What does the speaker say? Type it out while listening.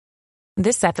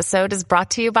This episode is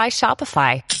brought to you by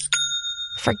Shopify.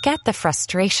 Forget the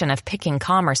frustration of picking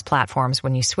commerce platforms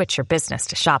when you switch your business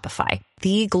to Shopify,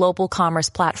 the global commerce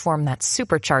platform that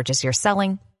supercharges your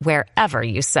selling wherever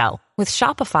you sell. With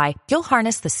Shopify, you'll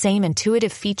harness the same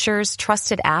intuitive features,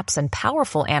 trusted apps, and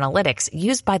powerful analytics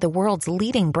used by the world's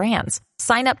leading brands.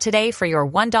 Sign up today for your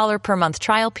 $1 per month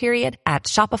trial period at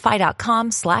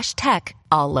shopify.com/tech,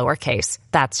 all lowercase.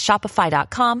 That's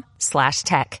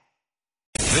shopify.com/tech.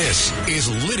 This is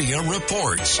Lidia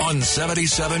Reports on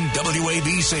 77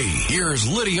 WABC. Here's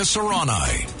Lydia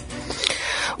Serrani.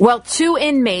 Well, 2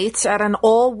 inmates at an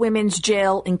all-women's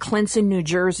jail in Clinton, New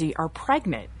Jersey are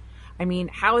pregnant. I mean,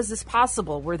 how is this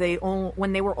possible?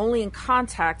 When they were only in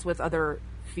contact with other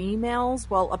females?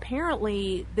 Well,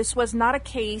 apparently this was not a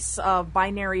case of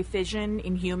binary fission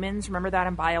in humans. Remember that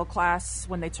in bio class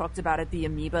when they talked about it, the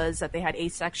amoebas, that they had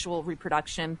asexual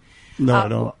reproduction? No, I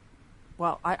don't.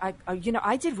 Well, I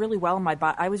did really well in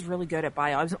I was really good at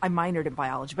bio. I minored in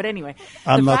biology. But anyway.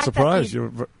 I'm not surprised. You're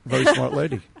a very smart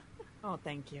lady. Oh,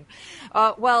 thank you.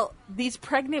 Well, these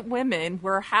pregnant women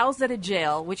were housed at a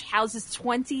jail which houses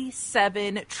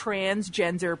 27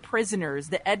 transgender prisoners.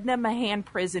 The Edna Mahan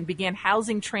prison began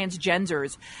housing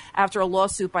transgenders after a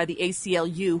lawsuit by the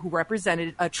ACLU, who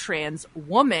represented a trans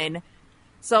woman.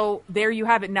 So there you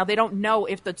have it. Now, they don't know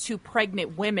if the 2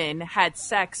 pregnant women had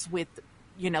sex with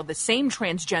the same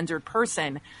transgendered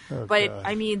person. Oh, but gosh.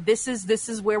 I mean, this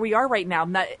is where we are right now.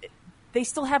 They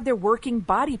still have their working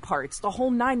body parts, the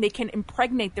whole 9. They can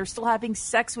impregnate. They're still having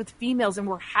sex with females, and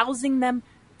we're housing them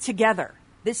together.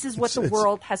 This is what the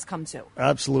world has come to.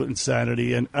 Absolute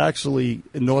insanity, and actually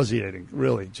nauseating,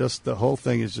 really. Just the whole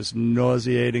thing is just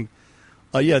nauseating.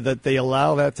 That they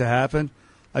allow that to happen.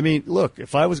 I mean, look,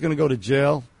 if I was going to go to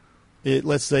jail,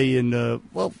 let's say in,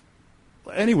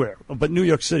 anywhere, but New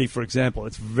York City, for example,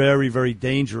 it's very, very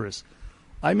dangerous.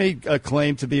 I made a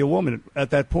claim to be a woman at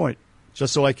that point,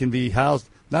 just so I can be housed.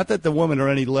 Not that the women are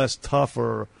any less tough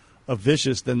or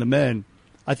vicious than the men.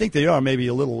 I think they are, maybe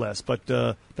a little less, but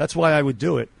that's why I would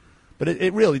do it. But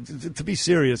it really, to be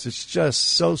serious, it's just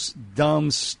so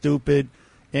dumb, stupid,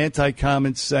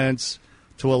 anti-common sense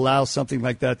to allow something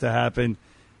like that to happen.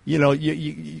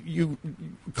 You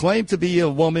claim to be a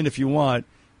woman if you want.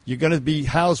 You're going to be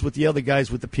housed with the other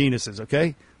guys with the penises,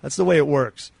 okay? That's the way it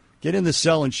works. Get in the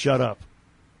cell and shut up.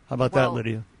 How about that,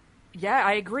 Lydia? Yeah,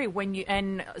 I agree.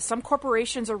 And some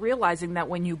corporations are realizing that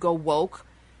when you go woke,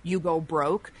 you go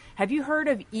broke. Have you heard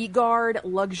of eGuard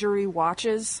luxury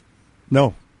watches?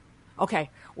 No. Okay.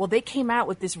 Well, they came out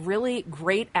with this really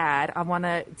great ad. I want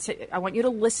you to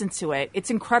listen to it.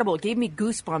 It's incredible. It gave me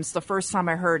goosebumps the first time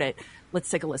I heard it. Let's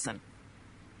take a listen.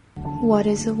 What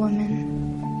is a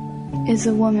woman? Is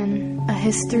a woman a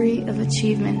history of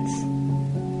achievements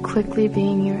quickly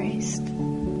being erased?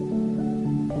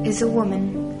 Is a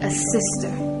woman a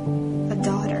sister, a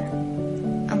daughter,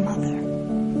 a mother?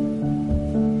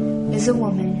 Is a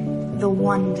woman the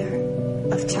wonder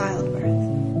of childbirth?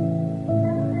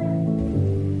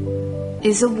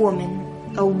 Is a woman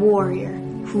a warrior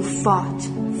who fought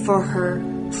for her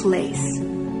place?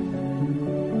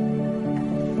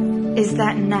 Is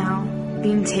that now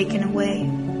being taken away,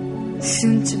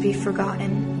 soon to be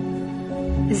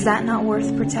forgotten? Is that not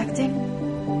worth protecting?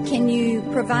 Can you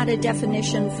provide a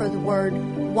definition for the word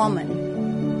woman?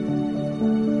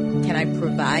 Can I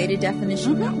provide a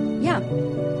definition? Mm-hmm. Yeah.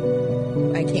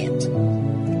 I can't.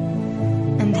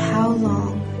 And how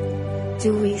long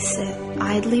do we sit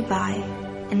idly by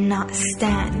and not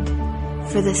stand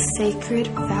for the sacred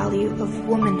value of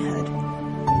womanhood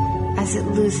as it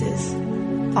loses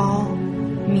all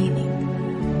meaning?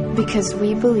 Because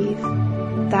we believe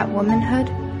that womanhood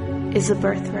is a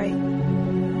birthright.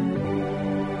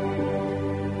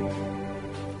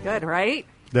 Good, right?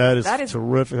 That is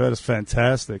terrific. That is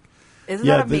fantastic. Isn't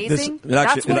that amazing?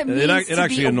 That's what it means to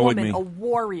be a woman, a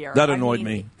warrior. That annoyed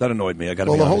me. That annoyed me. I got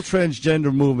to be the honest. whole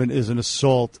transgender movement is an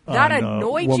assault that on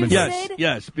annoyed women. you, Sid?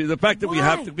 Yes. The fact that we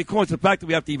have to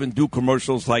even do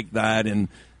commercials like that, and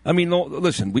I mean, no,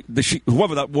 listen,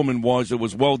 whoever that woman was, it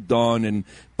was well done,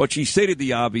 but she stated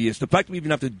the obvious. The fact that we even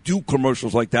have to do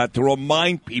commercials like that to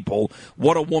remind people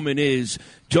what a woman is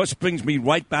just brings me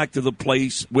right back to the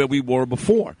place where we were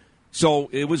before. So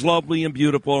it was lovely and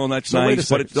beautiful, and that's nice.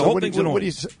 But the whole thing's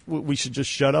annoying. We should just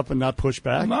shut up and not push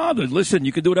back? No, listen,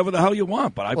 you can do whatever the hell you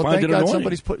want, but I find it annoying. annoying.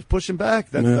 Somebody's pushing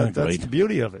back. That's the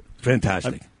beauty of it.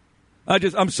 Fantastic.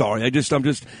 I'm sorry.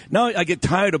 Now I get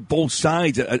tired of both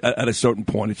sides at a certain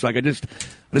point. It's like I just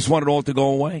want it all to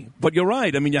go away. But you're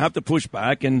right. I mean, you have to push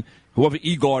back, and whoever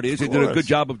eGuard is, they did a good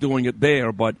job of doing it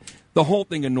there. But The whole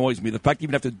thing annoys me. The fact you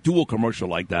even have to do a commercial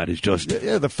like that is just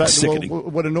the fact. sickening. Well,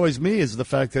 what annoys me is the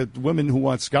fact that women who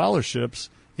want scholarships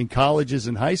in colleges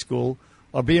and high school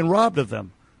are being robbed of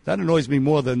them. That annoys me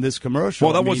more than this commercial.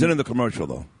 Well, that wasn't in the commercial,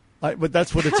 though. But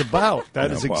that's what it's about.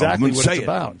 That is exactly what it's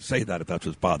about. Say that if that's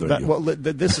what's bothering you. Well,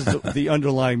 this is the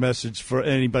underlying message for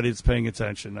anybody that's paying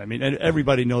attention. I mean, and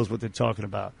everybody knows what they're talking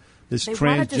about. This they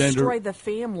transgender. want to destroy the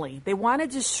family. They want to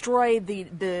destroy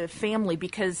the family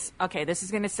because, okay, this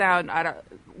is going to sound a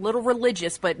little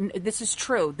religious, but this is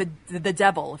true. The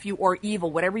devil, or evil,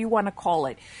 whatever you want to call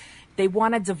it. They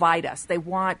want to divide us. They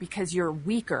want, because you're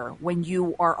weaker when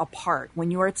you are apart,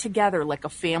 when you are together like a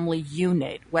family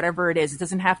unit, whatever it is. It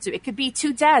doesn't have to, it could be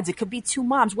two dads, it could be two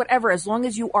moms, whatever. As long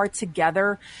as you are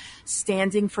together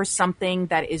standing for something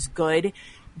that is good,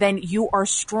 then you are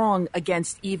strong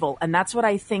against evil. And that's what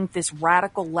I think this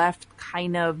radical left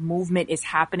kind of movement is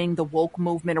happening, the woke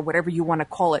movement or whatever you want to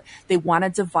call it. They want to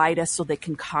divide us so they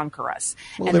can conquer us.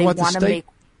 Well, and they want to make...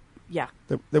 Yeah.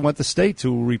 They want the state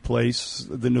to replace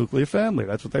the nuclear family.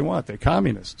 That's what they want. They're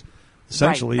communist.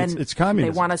 Essentially, right. it's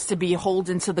communism. They want us to be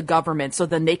beholden to the government so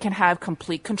then they can have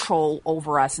complete control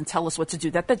over us and tell us what to do.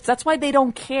 That's why they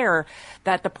don't care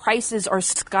that the prices are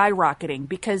skyrocketing,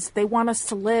 because they want us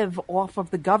to live off of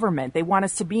the government. They want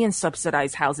us to be in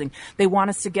subsidized housing. They want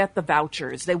us to get the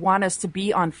vouchers. They want us to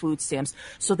be on food stamps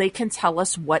so they can tell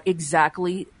us what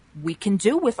exactly we can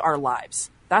do with our lives.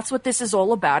 That's what this is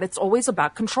all about. It's always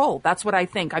about control. That's what I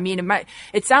think. I mean,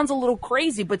 it sounds a little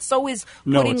crazy, but so is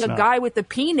putting a guy with a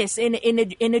penis in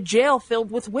a jail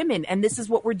filled with women. And this is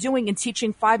what we're doing and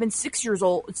teaching 5 and 6 year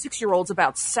olds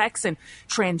about sex and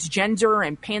transgender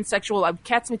and pansexual.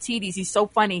 Katzmatidis, he's so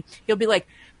funny. He'll be like,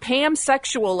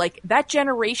 pansexual, like that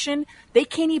generation, they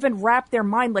can't even wrap their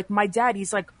mind. Like my dad,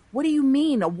 he's like, what do you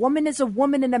mean? A woman is a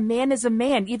woman and a man is a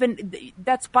man. Even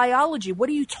that's biology. What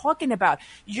are you talking about?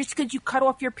 Just because you cut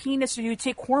off your penis or you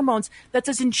take hormones, that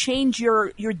doesn't change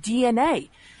your DNA.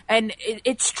 And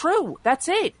it's true. That's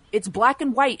it. It's black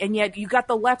and white. And yet you got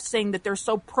the left saying that they're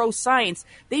so pro-science.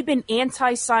 They've been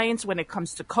anti-science when it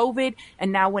comes to COVID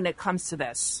and now when it comes to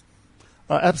this.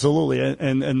 Absolutely.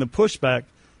 And the pushback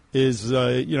is,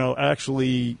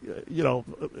 actually,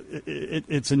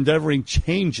 it's endeavoring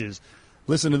changes.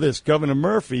 Listen to this. Governor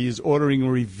Murphy is ordering a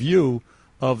review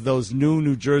of those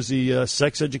new Jersey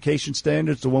sex education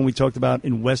standards, the one we talked about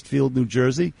in Westfield, New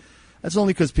Jersey. That's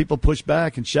only because people pushed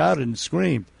back and shouted and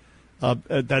screamed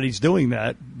that he's doing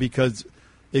that, because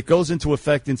it goes into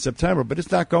effect in September. But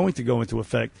it's not going to go into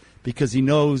effect because he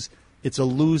knows it's a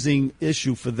losing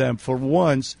issue for them. For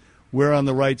once, we're on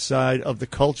the right side of the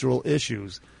cultural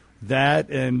issues.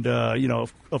 That and,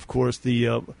 of course,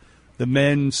 the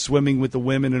men swimming with the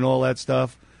women and all that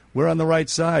stuff. We're on the right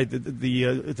side.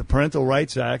 The Parental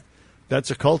Rights Act,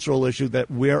 that's a cultural issue that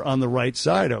we're on the right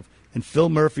side of. And Phil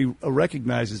Murphy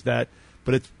recognizes that,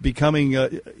 but it's becoming,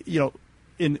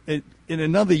 in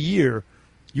another year,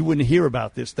 you wouldn't hear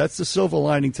about this. That's the silver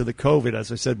lining to the COVID,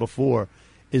 as I said before,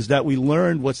 is that we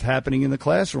learned what's happening in the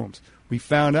classrooms. We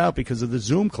found out because of the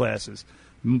Zoom classes.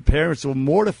 Parents were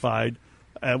mortified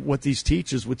at what these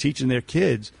teachers were teaching their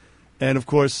kids. And, of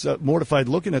course, mortified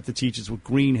looking at the teachers with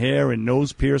green hair and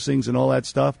nose piercings and all that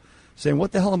stuff, saying,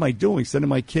 what the hell am I doing? Sending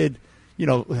my kid,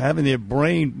 having their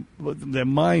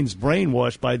minds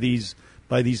brainwashed by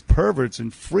these perverts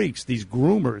and freaks, these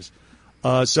groomers.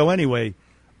 So anyway,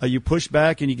 you push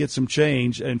back and you get some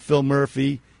change. And Phil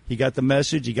Murphy, he got the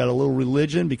message. He got a little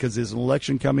religion because there's an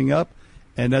election coming up,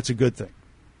 and that's a good thing.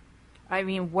 I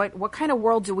mean, what kind of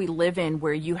world do we live in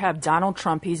where you have Donald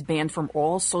Trump, he's banned from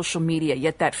all social media,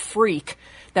 yet that freak,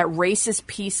 that racist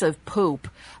piece of poop,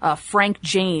 Frank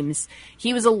James,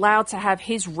 he was allowed to have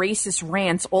his racist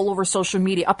rants all over social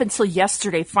media up until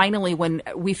yesterday, finally, when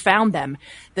we found them,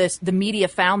 the media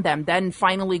found them, then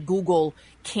finally Google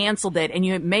canceled it.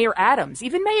 And Mayor Adams,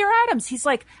 he's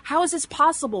like, how is this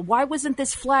possible? Why wasn't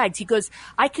this flagged? He goes,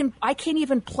 I can't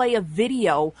even play a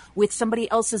video with somebody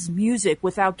else's music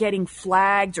without getting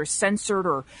flagged or censored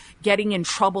or getting in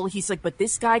trouble. He's like, but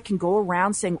this guy can go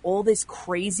around saying all this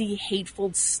crazy,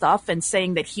 hateful stuff and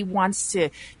saying that he wants to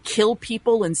kill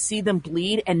people and see them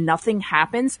bleed and nothing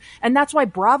happens. And that's why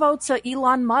bravo to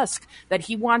Elon Musk that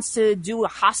he wants to do a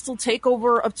hostile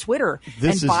takeover of Twitter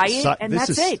and buy it. And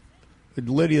that's it.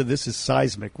 Lydia, this is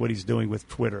seismic what he's doing with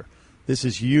Twitter. This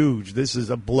is huge. This is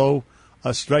a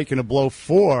strike and a blow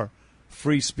for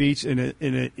free speech in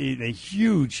a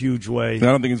huge way. I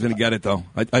don't think he's going to get it, though.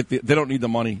 They don't need the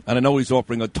money. And I know he's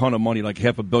offering a ton of money, like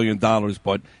 $500 million,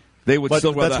 but they would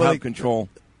still rather have control.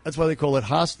 That's why they call it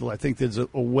hostile. I think there's a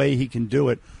way he can do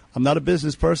it. I'm not a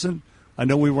business person, I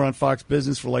know we were on Fox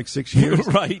Business for like 6 years,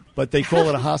 Right. But they call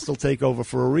it a hostile takeover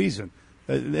for a reason.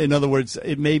 In other words,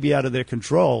 it may be out of their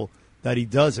control that he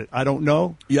does it. I don't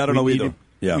know. Yeah, I don't know either.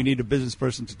 We need a business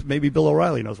person. Maybe Bill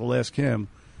O'Reilly knows. We'll ask him.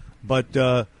 But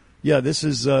this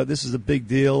is a big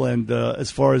deal. And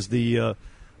as far as the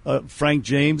Frank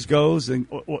James goes, and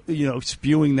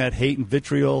spewing that hate and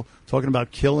vitriol, talking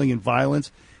about killing and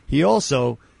violence, he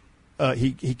also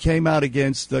he came out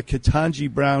against Ketanji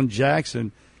Brown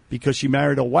Jackson because she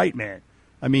married a white man.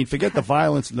 I mean, forget the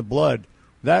violence and the blood.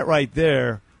 That right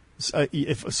there.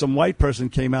 If some white person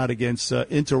came out against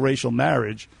interracial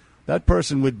marriage, that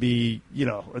person would be,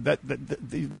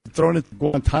 thrown into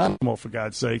Guantanamo, for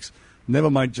God's sakes.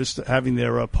 Never mind just having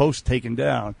their post taken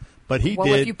down. But he did.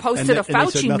 Well, if you posted a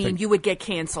Fauci meme, you would get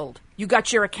canceled. You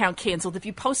got your account canceled. If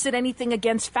you posted anything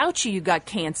against Fauci, you got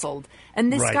canceled.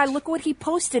 And this guy, look what he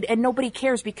posted, and nobody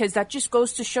cares because that just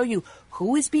goes to show you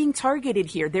who is being targeted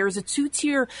here. There is a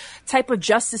two-tier type of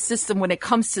justice system when it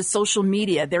comes to social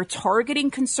media. They're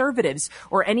targeting conservatives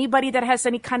or anybody that has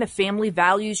any kind of family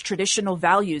values, traditional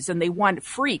values, and they want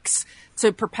freaks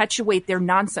to perpetuate their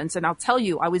nonsense. And I'll tell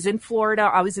you, I was in Florida.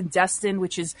 I was in Destin,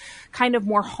 which is kind of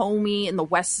more homey in the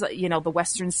west, the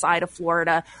western side of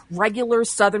Florida. Regular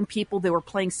Southern people. They were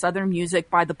playing Southern music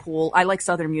by the pool. I like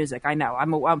Southern music. I know.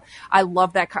 I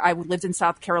love that. I lived in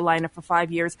South Carolina for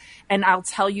 5 years. And I'll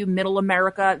tell you, middle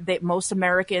America, most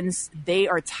Americans, they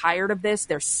are tired of this.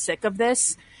 They're sick of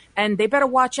this. And they better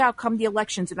watch out come the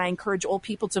elections. And I encourage all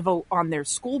people to vote on their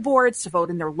school boards, to vote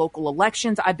in their local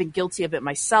elections. I've been guilty of it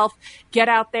myself. Get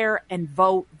out there and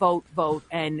vote, vote, vote,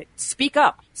 and speak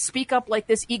up. Speak up like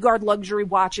this eGuard luxury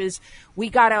watches. We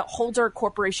got to hold our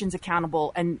corporations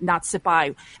accountable and not sit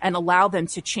by and allow them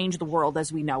to change the world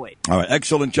as we know it. All right.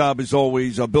 Excellent job as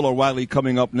always. Bill O'Reilly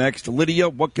coming up next. Lydia,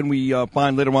 what can we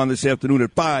find later on this afternoon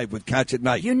at 5 with Cats at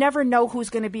Night? You never know who's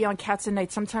going to be on Cats at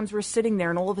Night. Sometimes we're sitting there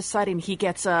and all of a sudden he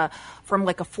gets from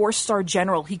like a 4-star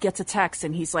general, he gets a text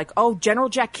and he's like, oh, General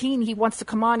Jack Keane, he wants to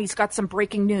come on. He's got some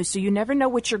breaking news. So you never know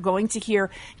what you're going to hear.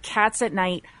 Cats at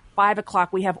Night. 5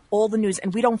 o'clock, we have all the news,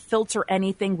 and we don't filter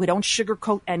anything. We don't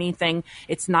sugarcoat anything.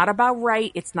 It's not about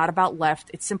right. It's not about left.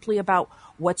 It's simply about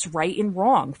what's right and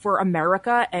wrong for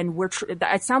America. And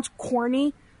it sounds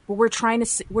corny, but we're trying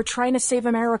to save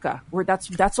America.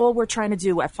 That's all we're trying to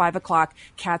do at 5 o'clock.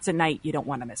 Cats at Night. You don't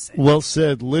want to miss it. Well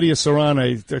said, Lidia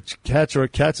Serrano.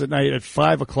 Cats at Night at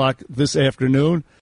 5 o'clock this afternoon.